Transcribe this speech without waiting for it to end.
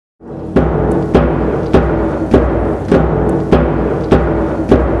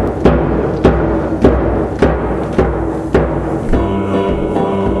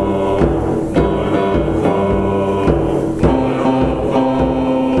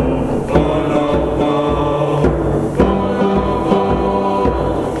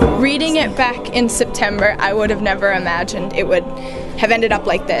it back in September, I would have never imagined it would have ended up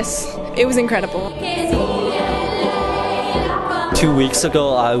like this. It was incredible. 2 weeks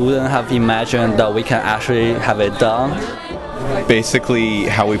ago, I wouldn't have imagined that we can actually have it done. Basically,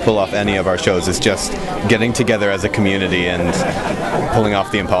 how we pull off any of our shows is just getting together as a community and pulling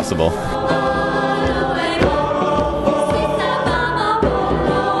off the impossible.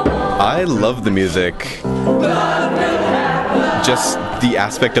 I love the music. Just the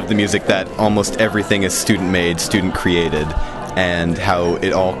aspect of the music that almost everything is student-made, student-created, and how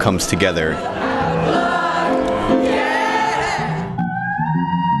it all comes together.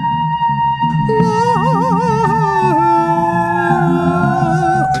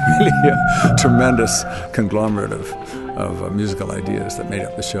 Really a tremendous conglomerate of musical ideas that made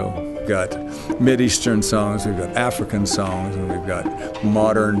up the show. We've got Mid-Eastern songs, we've got African songs, and we've got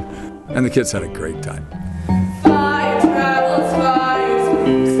modern, and the kids had a great time.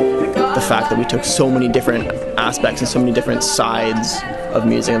 The fact that we took so many different aspects and so many different sides of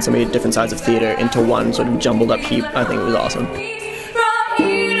music and so many different sides of theater into one sort of jumbled up heap, I think it was awesome.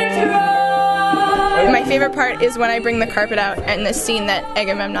 My favorite part is when I bring the carpet out and the scene that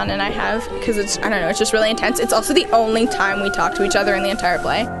Agamemnon and I have, because it's, I don't know, it's just really intense. It's also the only time we talk to each other in the entire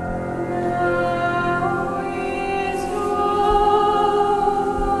play.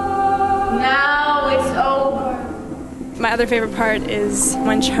 Now it's over. My other favorite part is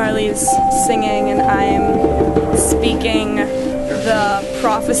when Charlie's singing and I'm speaking the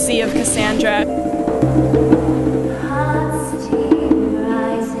prophecy of Cassandra.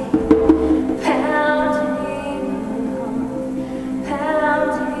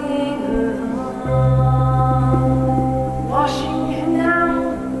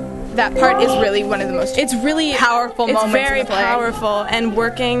 That part is really one of the most powerful moments in the play. It's very powerful, and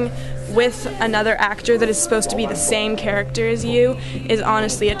working with another actor that is supposed to be the same character as you is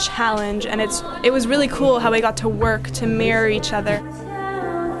honestly a challenge, and it was really cool how we got to work to mirror each other.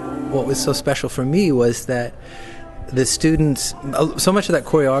 What was so special for me was that the students, so much of that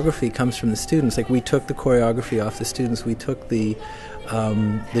choreography comes from the students. Like, we took the choreography off the students, we took the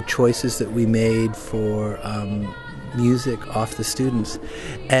choices that we made for music off the students,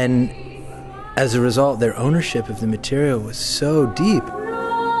 and as a result their ownership of the material was so deep.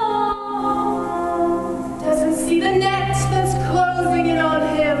 Doesn't see the net that's closing in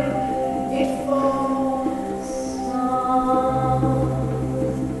on him. It falls.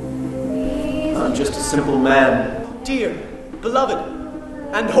 I'm just a simple man. Dear, beloved,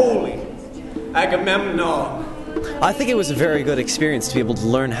 and holy Agamemnon. I think it was a very good experience to be able to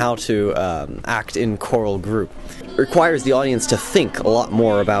learn how to act in choral group. It requires the audience to think a lot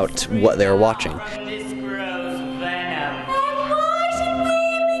more about what they're watching.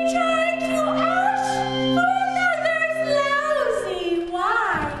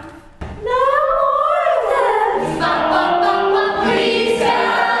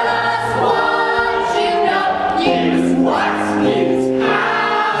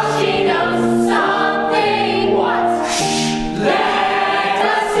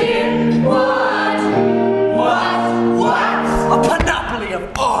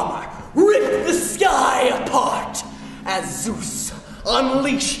 As Zeus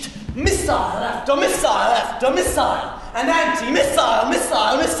unleashed missile after missile after missile, an anti-missile,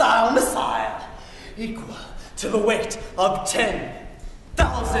 missile, equal to the weight of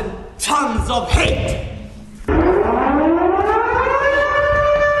 10,000 tons of hate.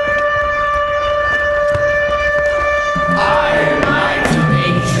 Iron Knights of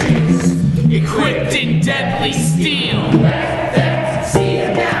Atreus, equipped in deadly steel.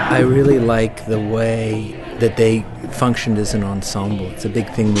 I really like the way that they functioned as an ensemble. It's a big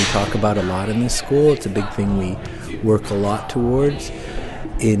thing we talk about a lot in this school. It's a big thing we work a lot towards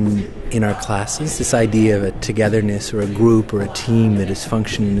in our classes, this idea of a togetherness or a group or a team that is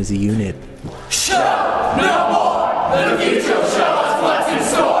functioning as a unit. Show no more! The future will show us what's in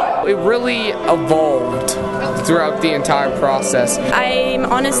store! It really evolved throughout the entire process. I'm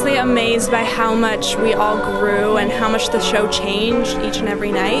honestly amazed by how much we all grew and how much the show changed each and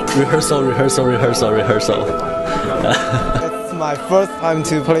every night. Rehearsal, rehearsal, rehearsal, rehearsal. It's my first time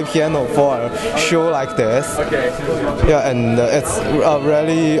to play piano for a show like this. Okay. Yeah, and it's a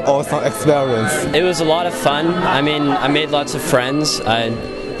really awesome experience. It was a lot of fun. I mean, I made lots of friends.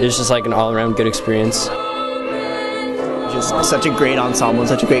 It was just like an all-around good experience. Just such a great ensemble,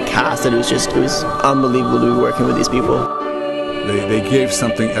 such a great cast that it was unbelievable to be working with these people. They gave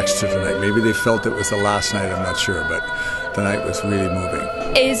something extra tonight. Maybe they felt it was the last night, I'm not sure, but tonight was really moving.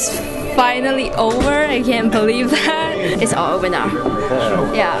 It's finally over. I can't believe that. It's all over now.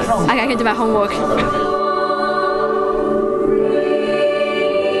 Yeah, I can do my homework.